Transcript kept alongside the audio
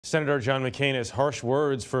Senator John McCain has harsh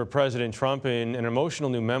words for President Trump in an emotional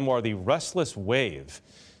new memoir, The Restless Wave.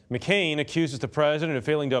 McCain accuses the president of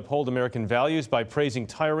failing to uphold American values by praising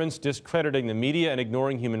tyrants, discrediting the media, and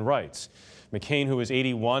ignoring human rights. McCain, who is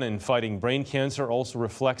 81 and fighting brain cancer, also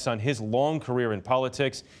reflects on his long career in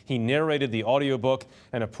politics. He narrated the audiobook,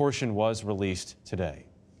 and a portion was released today.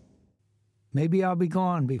 Maybe I'll be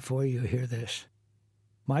gone before you hear this.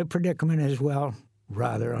 My predicament is, well,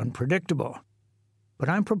 rather unpredictable. But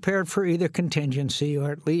I'm prepared for either contingency, or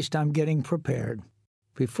at least I'm getting prepared.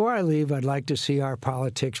 Before I leave, I'd like to see our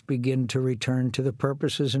politics begin to return to the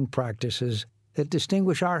purposes and practices that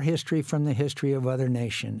distinguish our history from the history of other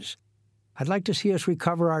nations. I'd like to see us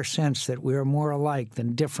recover our sense that we are more alike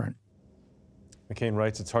than different. McCain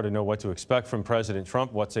writes it's hard to know what to expect from President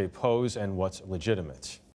Trump, what's a pose and what's legitimate.